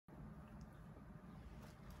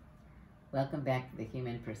Welcome back to the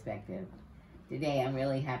Human Perspective. Today I'm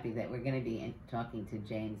really happy that we're going to be talking to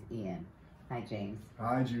James Ian. Hi, James.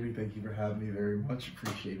 Hi, Judy. Thank you for having me. Very much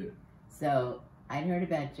appreciate it. So I'd heard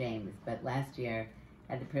about James, but last year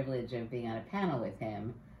I had the privilege of being on a panel with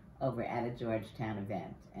him over at a Georgetown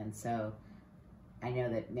event. And so I know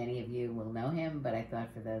that many of you will know him, but I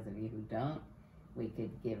thought for those of you who don't, we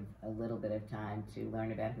could give a little bit of time to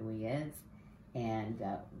learn about who he is and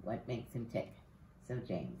what makes him tick. So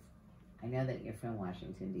James, I know that you're from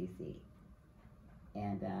Washington, D.C.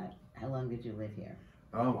 And how long did you live here?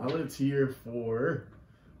 I lived here for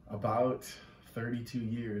about 32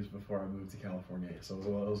 years before I moved to California, so it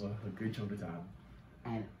was a good chunk of time.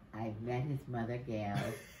 And I've met his mother, Gail.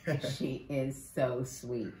 She is so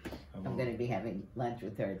sweet. I'm going to be having lunch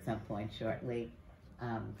with her at some point shortly.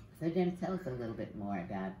 So James, tell us a little bit more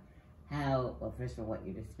about how, well, first of all, what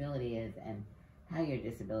your disability is and how your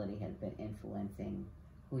disability has been influencing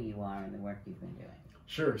who you are and the work you've been doing.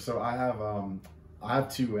 Sure. So I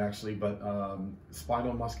have two actually, but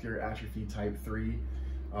spinal muscular atrophy type 3.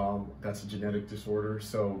 That's a genetic disorder.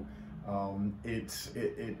 So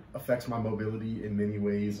it affects my mobility in many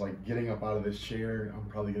ways, like getting up out of this chair. I'm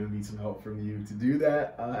probably going to need some help from you to do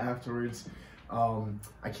that afterwards.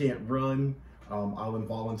 I can't run. I'll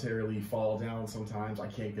involuntarily fall down sometimes. I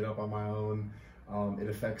can't get up on my own. It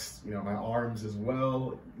affects, my arms as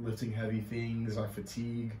well, lifting heavy things, I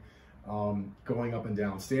fatigue, going up and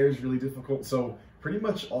down stairs really difficult. So pretty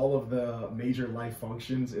much all of the major life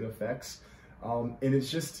functions it affects. And it's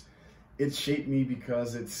shaped me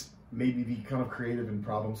because it's made me be kind of creative in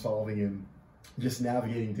problem solving and just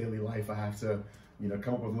navigating daily life. I have to,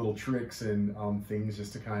 come up with little tricks and things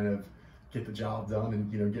just to kind of get the job done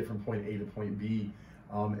and, get from point A to point B.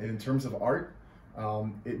 And in terms of art,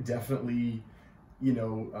 it definitely,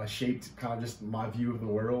 shaped kind of just my view of the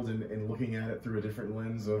world and looking at it through a different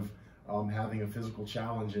lens of having a physical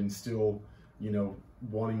challenge and still,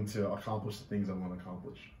 wanting to accomplish the things I want to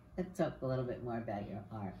accomplish. Let's talk a little bit more about your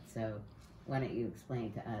art. So why don't you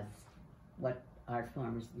explain to us what art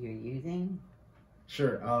forms you're using?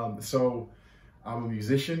 Sure. So I'm a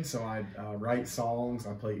musician, so I write songs,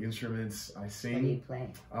 I play instruments, I sing. What do you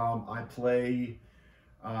play?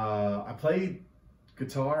 I play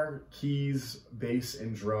guitar, keys, bass,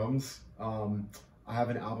 and drums. I have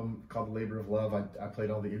an album called Labor of Love. I played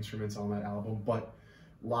all the instruments on that album, but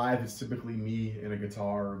live it's typically me and a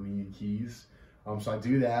guitar or me and keys. So I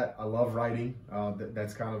do that. I love writing.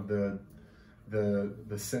 That's kind of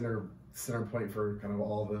the center point for kind of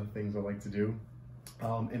all the things I like to do.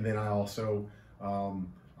 And then I also, I'm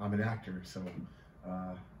an actor, so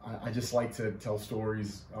I just like to tell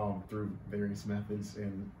stories through various methods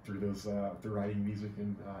and through writing music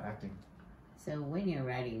and acting. So when you're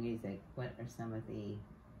writing music, what are some of the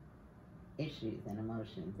issues and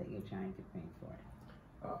emotions that you're trying to bring forth?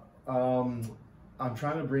 I'm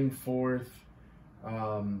trying to bring forth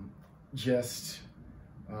just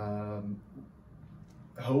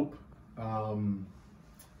hope.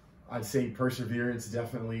 I'd say perseverance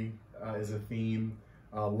definitely is a theme.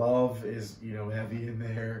 Love is, heavy in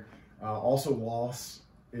there. Also loss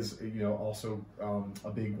is, also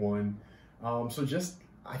a big one. So just,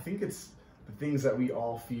 I think it's the things that we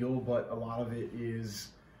all feel, but a lot of it is,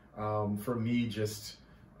 for me, just,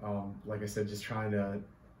 like I said, just trying to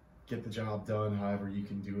get the job done however you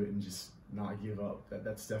can do it and just not give up.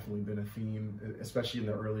 That's definitely been a theme, especially in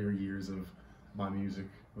the earlier years of my music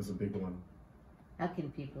was a big one. How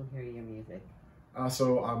can people hear your music?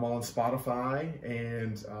 So I'm on Spotify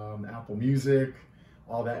and Apple Music,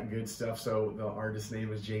 all that good stuff. So the artist's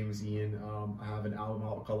name is James Ian. I have an album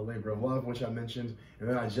out called Labor of Love, which I mentioned. And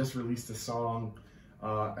then I just released a song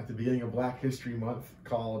at the beginning of Black History Month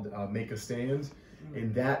called Make a Stand.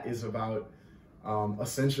 And that is about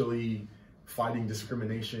essentially fighting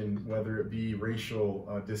discrimination, whether it be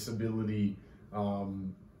racial, disability,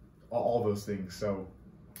 all those things. So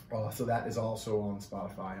that is also on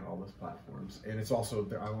Spotify and all those platforms, and it's also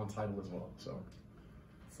I'm on Tidal as well.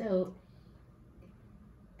 So,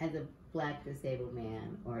 as a Black disabled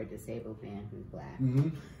man or a disabled man who's Black,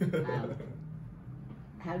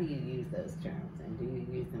 how do you use those terms, and do you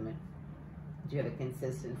use them? Do you have a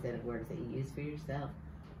consistent set of words that you use for yourself,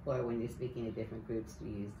 or when you're speaking to different groups, do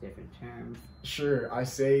you use different terms? Sure, the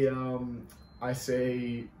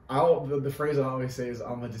phrase I always say is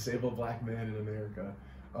I'm a disabled Black man in America.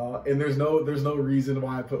 And there's no reason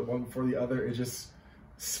why I put one before the other. It just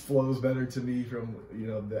flows better to me from,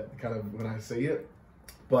 that kind of when I say it.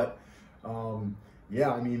 But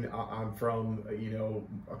yeah, I mean, I'm from,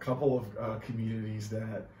 a couple of communities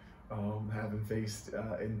that haven't faced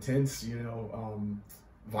intense,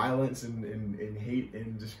 violence and hate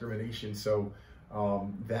and discrimination. So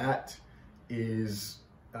that is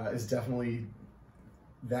definitely,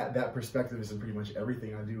 that perspective is in pretty much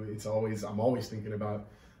everything I do. I'm always thinking about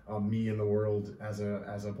me in the world as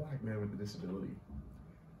a black man with a disability.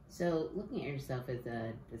 So looking at yourself as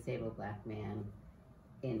a disabled black man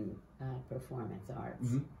in performance arts,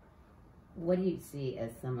 Mm-hmm. what do you see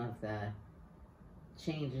as some of the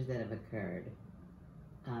changes that have occurred,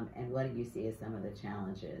 and what do you see as some of the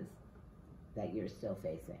challenges that you're still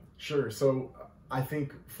facing? Sure. So I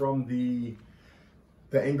think from the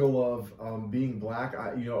angle of being black,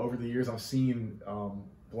 over the years I've seen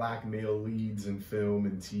black male leads in film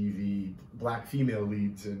and TV, black female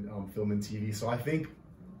leads in film and TV. So I think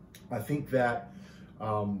that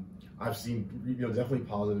I've seen definitely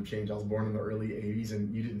positive change. I was born in the early '80s,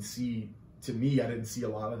 and I didn't see a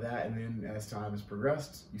lot of that. And then as time has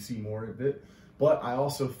progressed, you see more of it. But I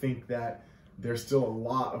also think that there's still a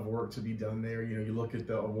lot of work to be done there. You look at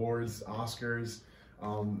the awards, Oscars,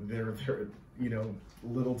 they're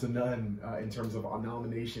little to none in terms of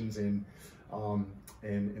nominations and all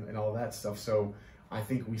that stuff. So I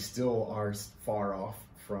think we still are far off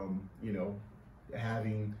from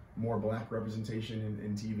having more black representation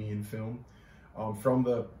in TV and film. From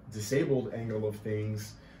the disabled angle of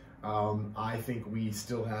things, I think we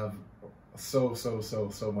still have so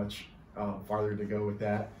much farther to go with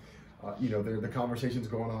that. The conversations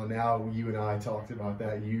going on now. You and I talked about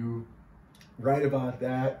that. You write about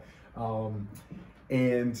that,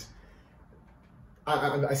 and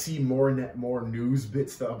I see more news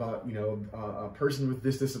bits about a person with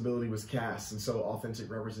this disability was cast, and so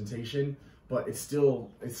authentic representation. But it's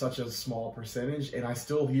such a small percentage, and I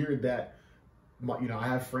still hear that. I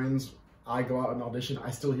have friends. I go out and audition.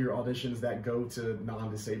 I still hear auditions that go to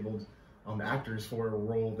non-disabled actors for a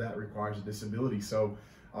role that requires a disability. So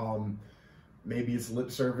maybe it's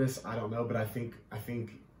lip service. I don't know, but I think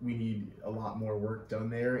we need a lot more work done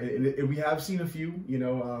there. And we have seen a few,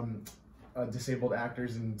 disabled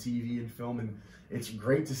actors in TV and film, and it's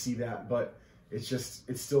great to see that. But it's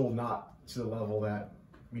still not to the level that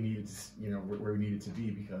we needed to, where we needed to be,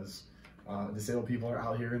 because disabled people are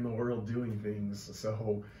out here in the world doing things.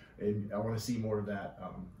 So, and I want to see more of that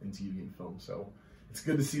in TV and film. So it's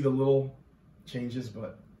good to see the little changes,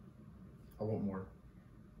 but I want more.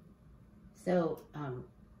 So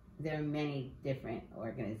there are many different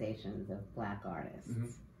organizations of black artists, Mm-hmm.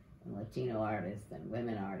 and Latino artists, and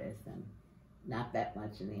women artists, and not that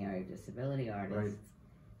much in the area of disability artists.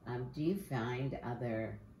 Right. Do you find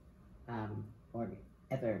other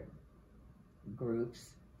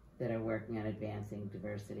groups that are working on advancing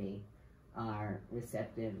diversity are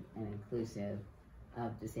receptive and inclusive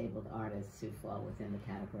of disabled artists who fall within the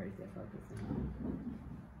categories they're focusing on?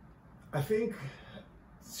 I think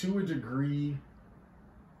to a degree,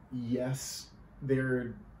 yes.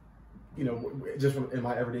 They're, just in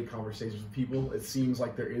my everyday conversations with people, it seems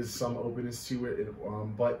like there is some openness to it.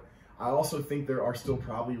 But I also think there are still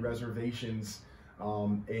probably reservations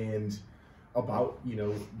and about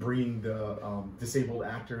bringing the disabled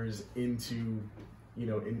actors into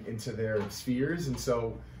into their spheres, and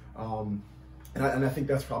so and I think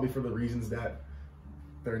that's probably for the reasons that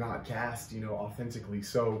they're not cast authentically.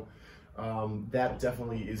 So that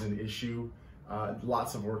definitely is an issue.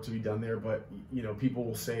 Lots of work to be done there, but people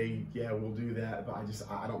will say, yeah, we'll do that, but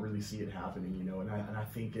I don't really see it happening, and I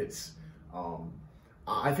think it's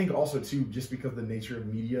I think also too, just because of the nature of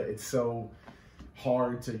media, it's so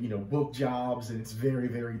hard to book jobs, and it's very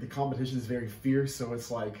the competition is very fierce. So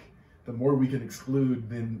it's like the more we can exclude,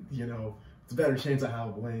 then it's a better chance I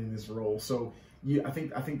have landing this role. So I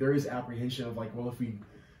think there is apprehension of like, well, if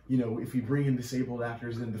we bring in disabled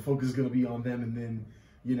actors, then the focus is going to be on them, and then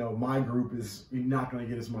my group is not going to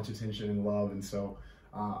get as much attention and love. And so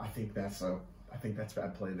I think that's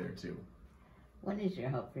bad play there too. What is your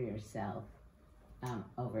hope for yourself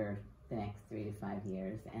over the next 3 to 5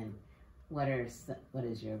 years, and what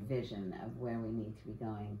is your vision of where we need to be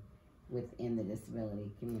going within the disability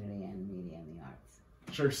community and media and the arts?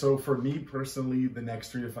 Sure. So for me personally, the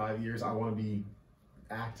next 3 to 5 years, I want to be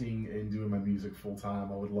acting and doing my music full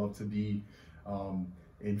time. I would love to be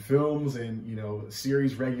in films and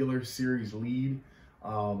regular series lead.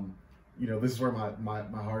 This is where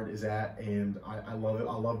my heart is at, and I love it.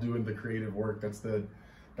 I love doing the creative work. That's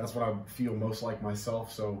what I feel most like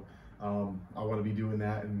myself. So I want to be doing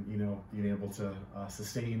that, and being able to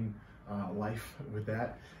sustain life with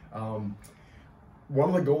that. One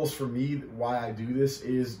of the goals for me, why I do this,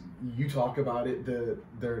 is you talk about it. There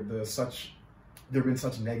have been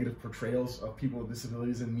such negative portrayals of people with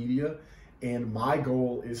disabilities in media, and my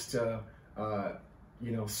goal is to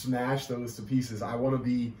smash those to pieces. I want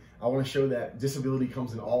to show that disability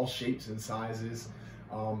comes in all shapes and sizes.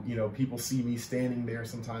 People see me standing there.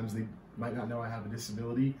 Sometimes they might not know I have a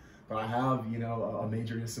disability, but I have, a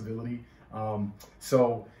major disability.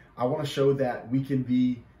 So I want to show that we can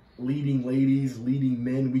be leading ladies, leading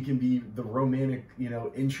men. We can be the romantic,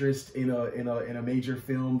 interest in a major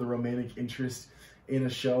film, the romantic interest in a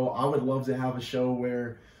show. I would love to have a show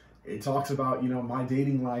where it talks about, my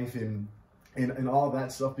dating life and all of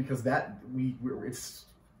that stuff, because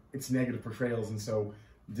it's negative portrayals. And so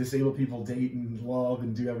disabled people date and love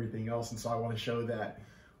and do everything else. And so I want to show that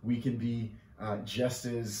we can be just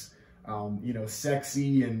as,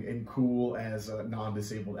 sexy and cool as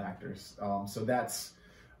non-disabled actors. So that's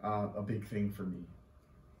a big thing for me.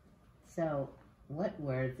 So what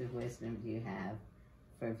words of wisdom do you have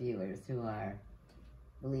for viewers who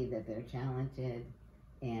believe that they're talented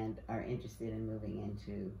and are interested in moving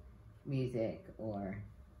into music or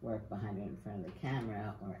work behind or in front of the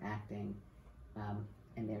camera or acting,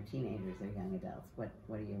 and they're teenagers or young adults? What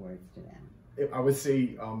are your words to them? I would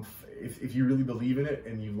say, if you really believe in it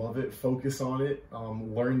and you love it, focus on it.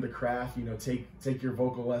 Learn the craft. Take your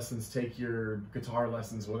vocal lessons, take your guitar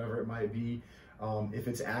lessons, whatever it might be. If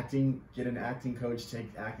it's acting, get an acting coach,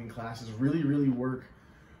 take acting classes. Really, really work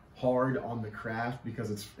hard on the craft,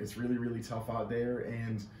 because it's really, really tough out there,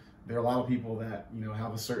 and there are a lot of people that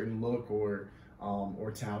have a certain look or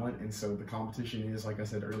talent, and so the competition is, like I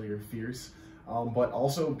said earlier, fierce. But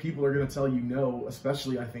also people are going to tell you no,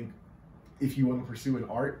 especially I think if you want to pursue an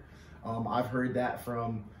art. I've heard that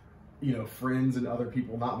from friends and other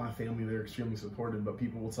people, not my family. They're extremely supportive, but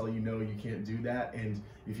people will tell you no, you can't do that. And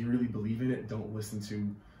if you really believe in it, don't listen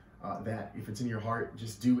to that. If it's in your heart,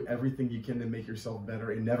 just do everything you can to make yourself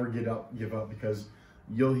better, and never give up, because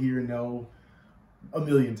you'll hear no a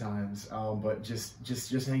million times. But just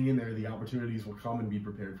hang in there. The opportunities will come, and be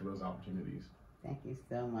prepared for those opportunities. Thank you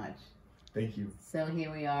so much. Thank you. So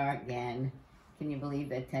here we are again. Can you believe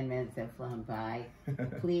that 10 minutes have flown by?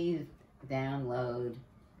 Please download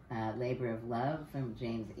Labor of Love from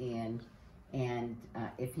James Ian. And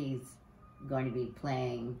if he's going to be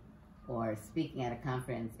playing or speaking at a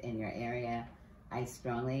conference in your area, I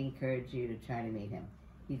strongly encourage you to try to meet him.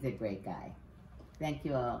 He's a great guy. Thank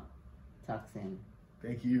you all. Talk soon.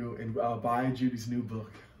 Thank you. And buy Judy's new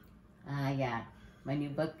book. Yeah. My new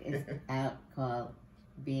book is out, called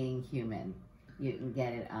Being Human. You can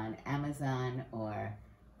get it on Amazon or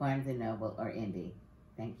Barnes & Noble or Indie.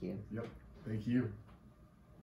 Thank you. Yep. Thank you.